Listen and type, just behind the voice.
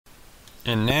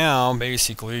And now,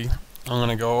 basically, I'm going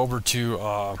to go over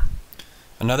to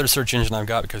another search engine I've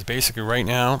got, because basically right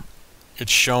now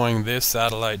it's showing this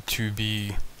satellite to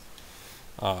be,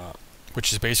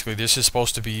 which is basically, this is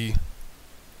supposed to be,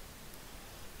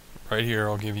 right here,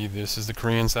 I'll give you, this is the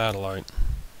Korean satellite.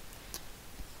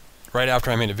 Right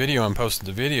after I made a video and posted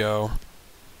the video,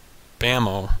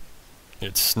 bammo,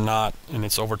 it's not, and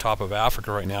it's over top of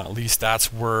Africa right now. At least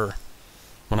that's where,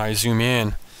 when I zoom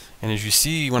in, and as you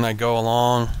see when I go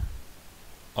along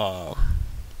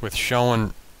with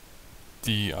showing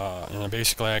the, and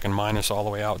basically I can minus all the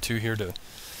way out to here to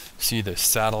see the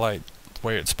satellite the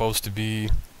way it's supposed to be.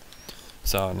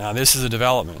 So now this is a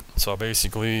development. So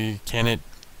basically,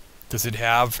 does it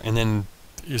have, and then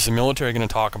is the military going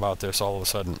to talk about this all of a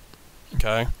sudden?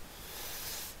 Okay.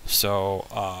 So,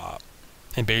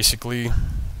 and basically,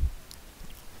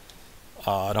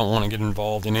 I don't want to get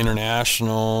involved in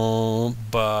international,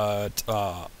 but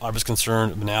I was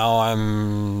concerned. Now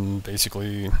I'm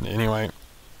basically, anyway,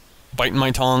 biting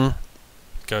my tongue,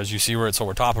 because you see where it's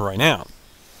over top of right now.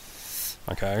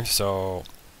 Okay, so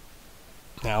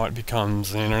now it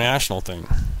becomes an international thing.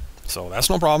 So that's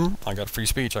no problem. I got free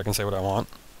speech. I can say what I want.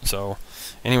 So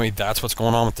anyway, that's what's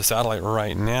going on with the satellite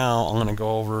right now. I'm going to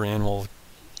go over and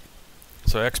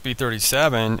so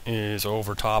XB37 is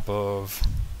over top of,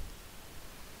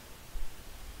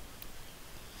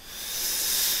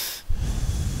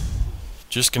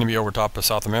 just going to be over top of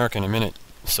South America in a minute.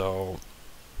 So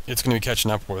it's going to be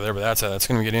catching up wherever that's at. That's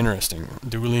going to get interesting.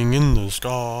 Dueling in the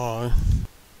sky.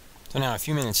 So now a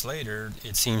few minutes later,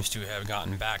 it seems to have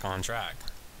gotten back on track.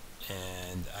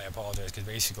 And I apologize, because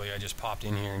basically I just popped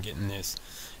in here and getting this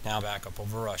now back up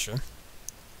over Russia.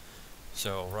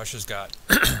 So Russia's got,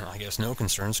 I guess, no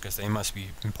concerns, because they must be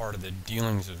part of the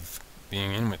dealings of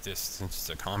being in with this, since it's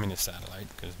a communist satellite,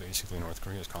 because basically North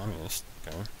Korea is communist.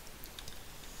 Okay.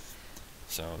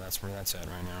 So that's where that's at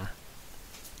right now.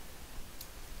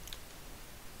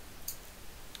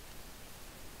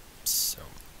 So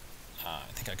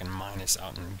I think I can minus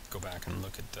out and go back and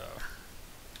look at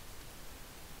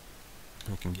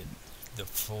we can get the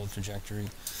full trajectory,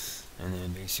 and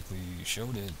then basically you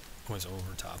showed it was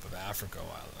over top of Africa a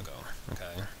while ago.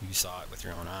 Okay, you saw it with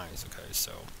your own eyes. Okay,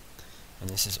 so, and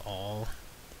this is all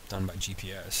done by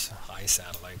GPS, high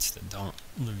satellites that don't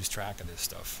lose track of this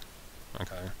stuff.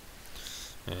 Okay,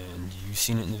 and you've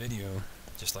seen it in the video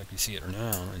just like you see it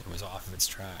now, and it was off of its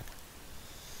track.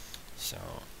 So,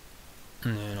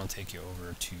 and then I'll take you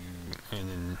over to, and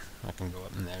then I can go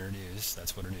up, and there it is.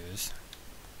 That's what it is.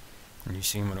 And you've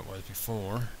seen what it was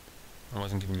before. I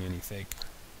wasn't giving you any fake.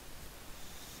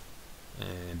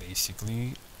 And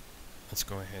basically, let's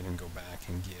go ahead and go back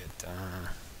and get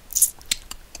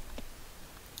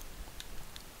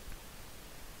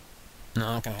no,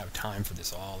 I'm not going to have time for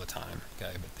this all the time,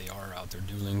 okay, but they are out there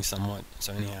dueling somewhat.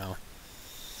 So anyhow,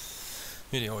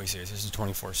 it always is. This is a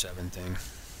 24/7 thing.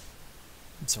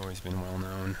 It's always been well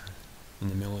known in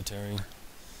the military.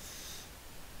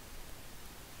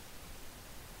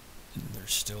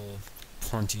 There's still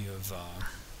plenty of,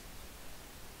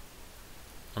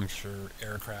 I'm sure,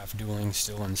 aircraft dueling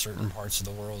still in certain parts of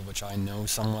the world, which I know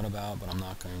somewhat about, but I'm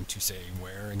not going to say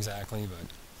where exactly, but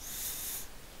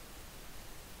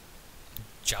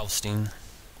jousting,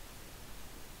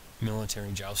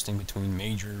 military jousting between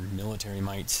major military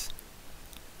mights,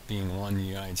 being one in the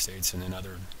United States and then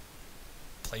other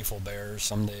playful bears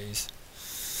some days.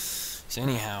 So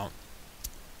anyhow,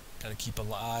 gotta keep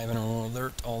alive and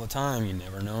alert all the time. You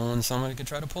never know when somebody could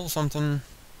try to pull something.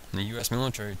 The U.S.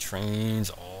 military trains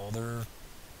all their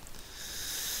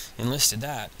enlisted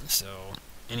that. So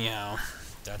anyhow,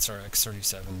 that's our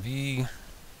X-37V,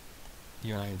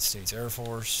 United States Air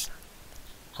Force,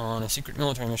 on a secret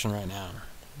military mission right now.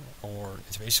 Or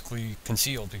it's basically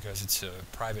concealed because it's a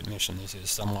private mission. This is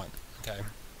somewhat, okay,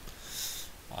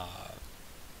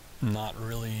 not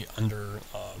really under,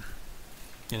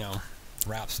 you know,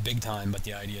 wraps big time, but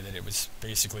the idea that it was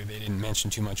basically, they didn't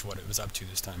mention too much what it was up to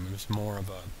this time. It was more of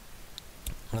a,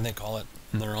 what do they call it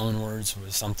in their own words,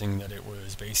 was something that it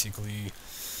was basically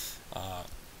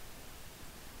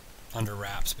under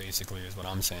wraps, basically, is what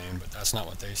I'm saying, but that's not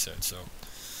what they said. So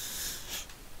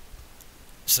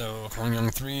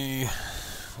Pyongyang 3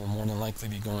 will more than likely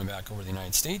be going back over the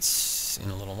United States in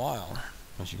a little while,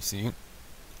 as you see.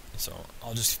 So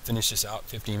I'll just finish this out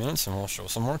 15 minutes and we'll show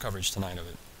some more coverage tonight of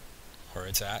it, where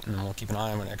it's at, and we'll keep an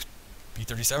eye on what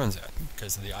XB37's at,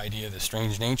 because of the idea, the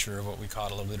strange nature of what we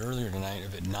caught a little bit earlier tonight,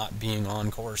 of it not being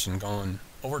on course and going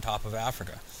over top of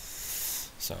Africa.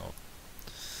 So,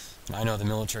 and I know the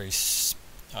military's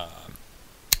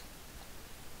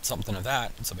something of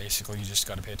that. So basically, you just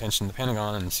got to pay attention to the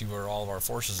Pentagon and see where all of our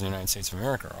forces in the United States of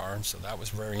America are. So that was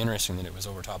very interesting that it was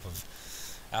over top of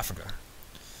Africa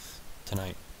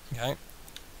tonight. Okay,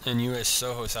 and U.S.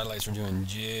 SOHO satellites are doing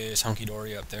just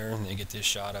hunky-dory up there, and they get this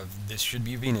shot of this should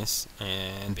be Venus,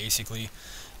 and basically,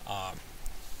 I'm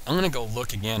going to go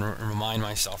look again and remind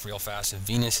myself real fast if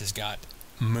Venus has got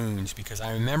moons, because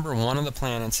I remember one of the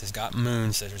planets has got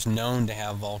moons that is known to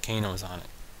have volcanoes on it.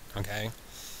 Okay,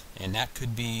 and that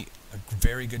could be a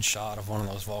very good shot of one of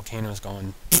those volcanoes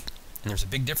going. And there's a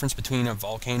big difference between a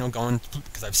volcano going,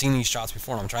 because I've seen these shots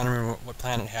before, and I'm trying to remember what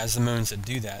planet has the moons that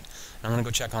do that. And I'm going to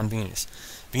go check on Venus.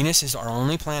 Venus is our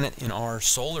only planet in our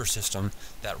solar system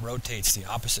that rotates the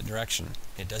opposite direction.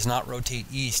 It does not rotate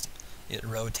east, it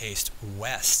rotates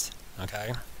west.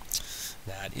 Okay?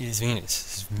 That is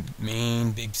Venus. Its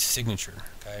main big signature.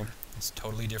 Okay? It's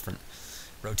totally different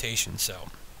rotation. So,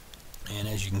 and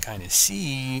as you can kind of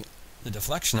see the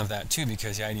deflection of that too,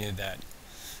 because the idea that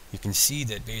you can see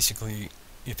that basically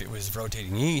if it was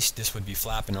rotating east, this would be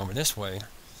flapping over this way,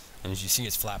 and as you see,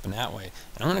 it's flapping that way.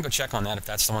 And I'm going to go check on that if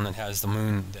that's the one that has the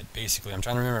moon that basically, I'm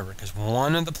trying to remember, because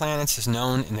one of the planets is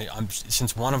known, and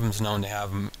since one of them is known to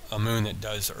have a moon that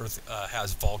does Earth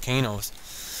has volcanoes,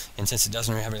 and since it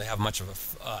doesn't really have much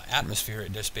of a atmosphere,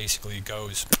 it just basically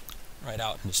goes right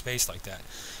out into space like that.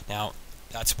 Now,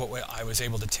 that's what I was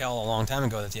able to tell a long time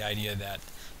ago, that the idea that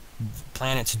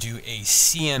planets do a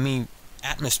CME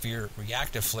atmosphere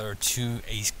reactive flare to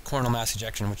a coronal mass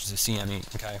ejection, which is a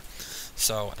CME. Okay,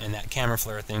 so, and that camera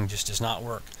flare thing just does not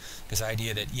work, because the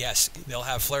idea that yes, they'll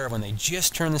have flare when they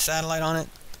just turn the satellite on it,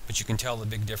 but you can tell the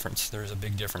big difference. There's a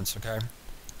big difference. Okay,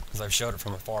 because I've showed it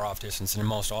from a far off distance, and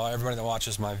everybody that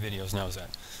watches my videos knows that.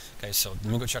 Okay, so let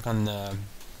me go check on the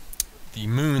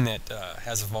moon that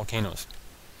has the volcanoes.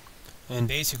 And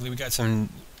basically, we got some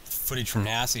footage from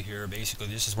NASA here. Basically,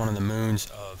 this is one of the moons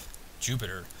of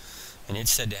Jupiter, and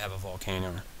it's said to have a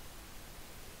volcano.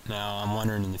 Now, I'm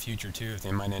wondering in the future too if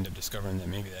they might end up discovering that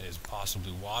maybe that is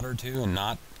possibly water too and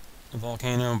not a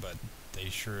volcano, but they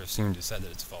sure seem to said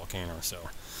that it's a volcano. So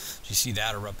you see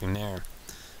that erupting there.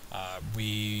 I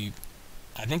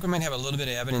think we might have a little bit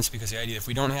of evidence, because the idea, if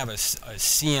we don't have a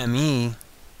CME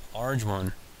large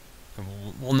one,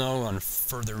 we'll know on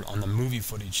further on the movie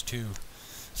footage too.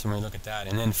 So when we look at that,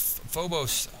 and then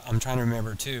Phobos, I'm trying to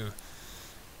remember too.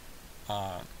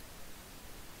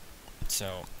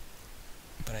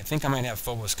 But I think I might have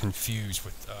Phobos confused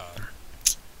with.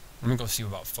 Let me go see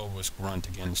about Phobos Grunt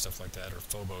again and stuff like that, or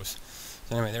Phobos.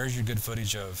 So anyway, there's your good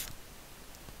footage of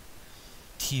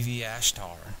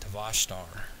Tavashtar.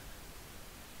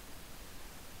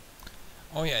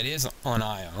 Oh yeah, it is on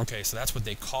Io. Okay, so that's what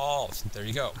they call. There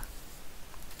you go.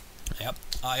 Yep,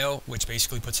 Io, which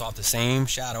basically puts off the same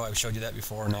shadow. I've showed you that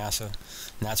before, NASA. And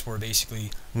that's where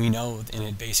basically we know, and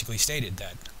it basically stated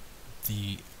that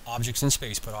the objects in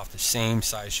space put off the same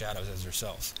size shadows as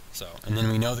themselves. So, and then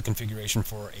we know the configuration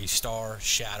for a star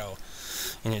shadow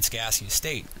in its gaseous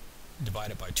state,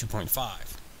 divided by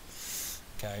 2.5.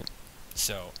 Okay,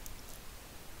 so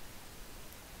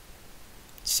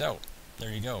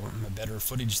there you go. A better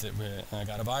footage that I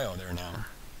got of Io there now.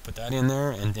 Put that in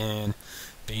there, and then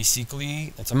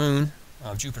basically that's a moon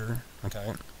of Jupiter.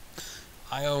 Okay,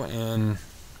 Io and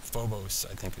Phobos,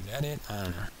 I think. Is that it? I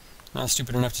don't know. Not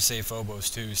stupid enough to say Phobos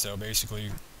too, so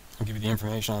basically I'll give you the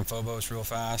information on Phobos real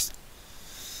fast.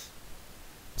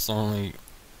 It's only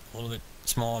a little bit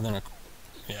smaller than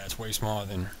it's way smaller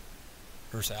than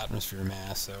Earth's atmosphere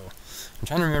mass. So I'm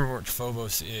trying to remember which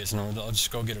Phobos is, and I'll just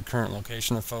go get a current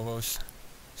location of Phobos.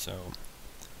 So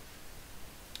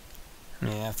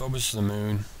yeah, Phobos is the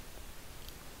moon.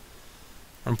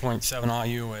 1.7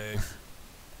 IU away,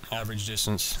 average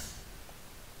distance.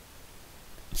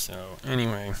 So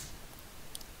anyway,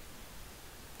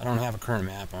 I don't have a current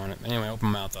map on it. Anyway, open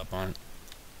mouth up on it.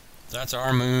 So that's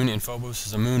our moon, and Phobos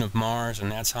is a moon of Mars,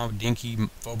 and that's how dinky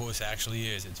Phobos actually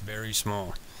is. It's very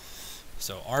small.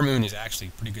 So our moon is actually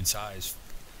pretty good size,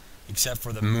 except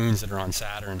for the moons that are on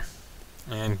Saturn,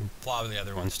 and probably the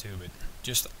other ones too, but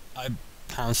just, I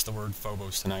pounced the word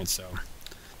Phobos tonight, so.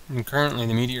 And currently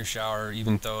the meteor shower,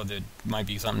 even though that might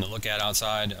be something to look at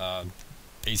outside,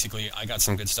 basically, I got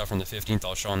some good stuff from the 15th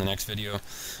I'll show in the next video,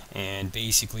 and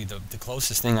basically the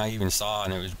closest thing I even saw,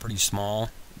 and it was pretty small,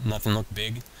 nothing looked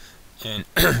big, and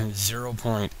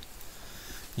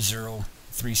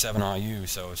 0.037 IU,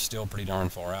 so it's still pretty darn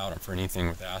far out for anything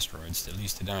with asteroids, at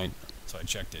least tonight, so I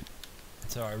checked it.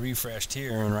 So I refreshed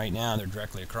here, and right now they're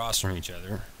directly across from each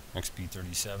other,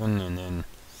 XP37, and then,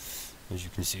 as you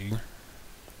can see,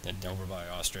 that over by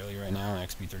Australia right now,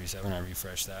 XP37, I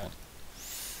refreshed that.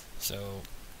 So,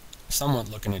 somewhat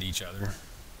looking at each other.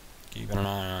 keeping an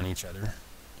eye on each other.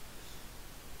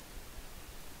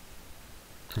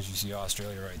 As you see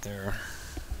Australia right there.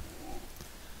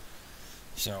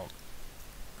 So,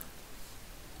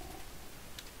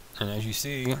 and as you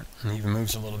see, it even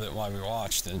moves a little bit while we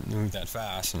watch. It move that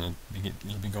fast, and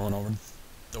it'll be going over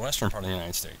the western part of the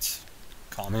United States.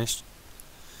 Communist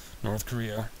North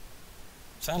Korea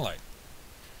satellite.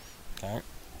 Okay,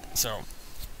 so,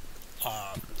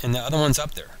 and the other one's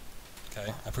up there.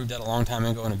 Okay, I proved that a long time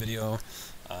ago in a video,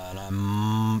 and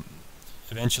I'm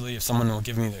eventually, if someone will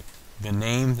give me the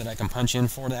name that I can punch in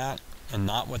for that, and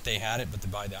not what they had it,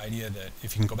 but by the idea that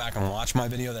if you can go back and watch my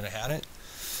video that I had it,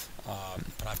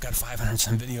 but I've got 500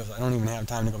 some videos, I don't even have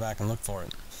time to go back and look for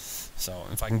it. So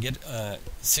if I can get a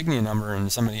Signia number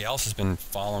and somebody else has been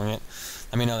following it,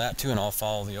 let me know that too, and I'll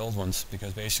follow the old ones,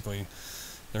 because basically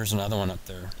there's another one up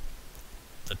there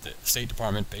that the State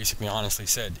Department basically honestly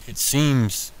said it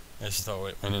seems as though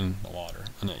it went in the water,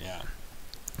 and it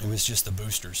was just the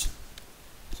boosters.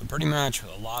 So pretty much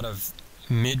a lot of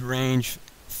mid-range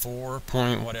 4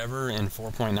 point whatever and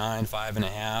 4.9,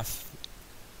 5.5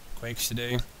 quakes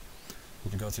today. You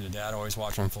can go through the data, always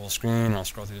watch on full screen. I'll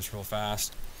scroll through this real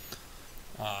fast.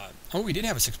 Oh, we did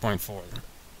have a 6.4.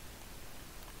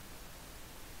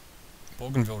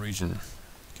 Bougainville region.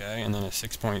 Okay, and then a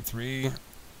 6.3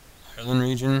 Ireland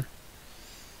region.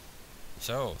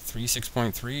 So, 3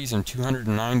 6.3s and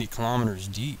 290 kilometers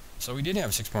deep. So we did have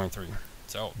a 6.3.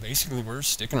 So basically we're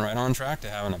sticking right on track to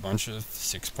having a bunch of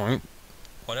 6 point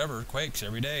whatever quakes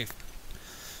every day.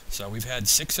 So we've had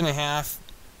 6.5,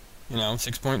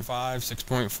 6.5,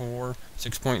 6.4,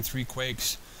 6.3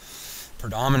 quakes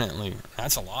predominantly.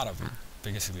 That's a lot of them.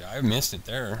 Basically, I missed it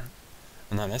there.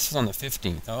 And then this is on the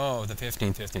 15th. Oh, the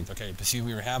 15th. Okay, but see,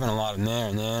 we were having a lot of them there,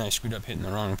 and then I screwed up hitting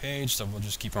the wrong page, so we'll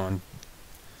just keep on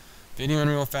videoing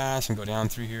real fast and go down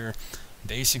through here.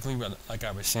 Basically, like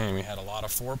I was saying, we had a lot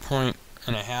of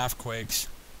 4.5 quakes,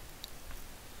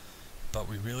 but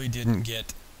we really didn't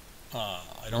get,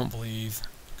 I don't believe,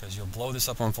 because you'll blow this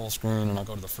up on full screen, and I'll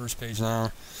go to the first page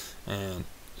now, and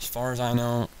as far as I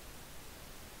know,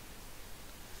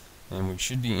 and we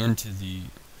should be into the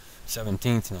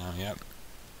 17th now, yep,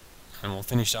 and we'll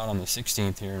finish out on the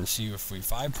 16th here and see if we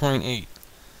 5.8,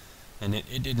 and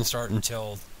it didn't start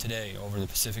until today over in the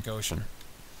Pacific Ocean,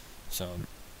 so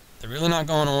they're really not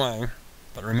going away.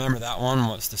 But remember, that one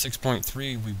was the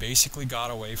 6.3. We basically got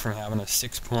away from having a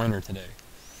 6-pointer today.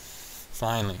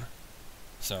 Finally.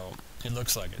 So, it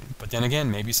looks like it. But then again,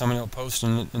 maybe somebody will post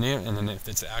and then if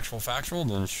it's actual factual,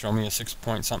 then show me a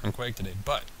 6-point-something quake today.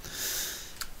 But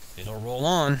it'll roll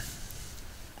on.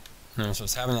 So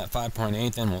it's having that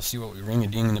 5.8, then we'll see what we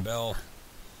ring-a-ding in the bell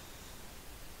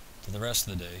for the rest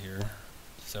of the day here.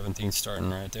 17th starting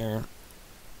right there.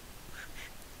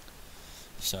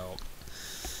 So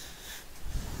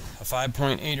a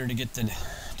 5.8er to get the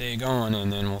day going,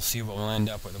 and then we'll see what we'll end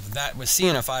up with. With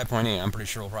seeing a 5.8, I'm pretty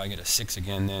sure we'll probably get a 6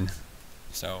 again then.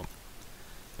 So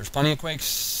there's plenty of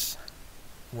quakes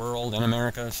world in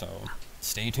America, so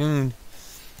stay tuned.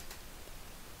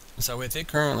 So with it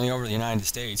currently over the United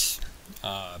States,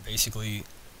 basically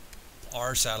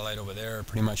our satellite over there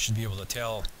pretty much should be able to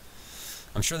tell.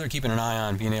 I'm sure they're keeping an eye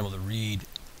on being able to read.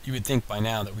 You would think by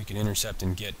now that we could intercept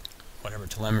and get whatever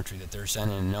telemetry that they're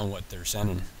sending and know what they're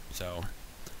sending. So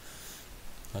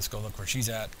let's go look where she's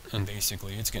at, and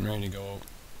basically it's getting ready to go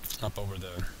up over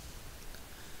the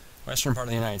western part of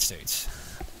the United States.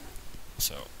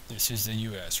 So this is the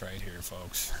US right here,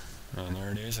 folks, and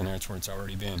there it is, and that's where it's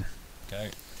already been.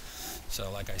 Okay,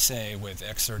 so like I say, with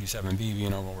X37B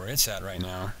being over where it's at right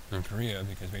now in Korea,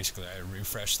 because basically I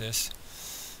refreshed this,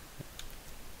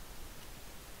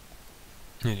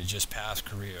 it had just passed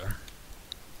Korea.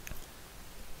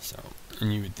 So,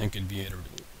 and you would think it'd be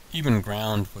even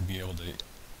ground would be able to,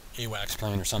 AWACS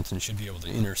plane or something should be able to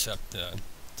intercept the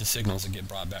signals that get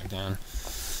brought back down.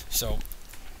 So,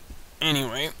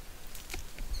 anyway,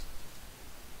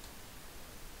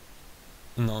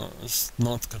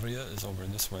 North Korea is over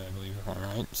this way, I believe, if I'm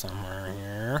right, somewhere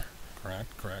here.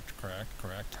 Correct.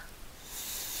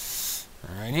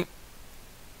 Alrighty.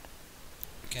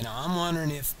 Okay, now I'm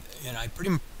wondering if, and I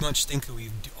pretty much think that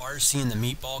we are seeing the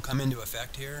meatball come into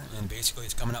effect here, and basically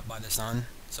it's coming up by the sun,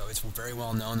 so it's very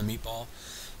well known, the meatball.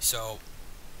 So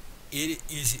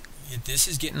this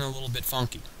is getting a little bit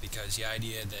funky, because the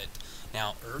idea that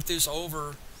now Earth is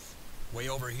way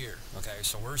over here, okay,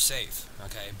 so we're safe,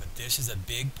 okay, but this is a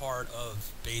big part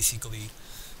of basically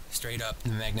straight up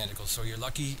the magnetical. So you're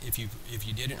lucky if you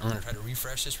did it. I'm going to try to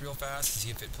refresh this real fast to see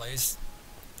if it plays,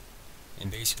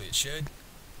 and basically it should.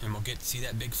 And we'll get to see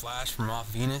that big flash from off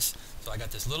Venus. So I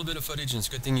got this little bit of footage, and it's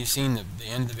a good thing you've seen the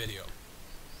end of the video.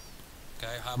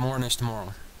 Okay, I'll have more on this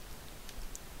tomorrow.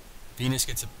 Venus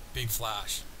gets a big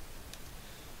flash.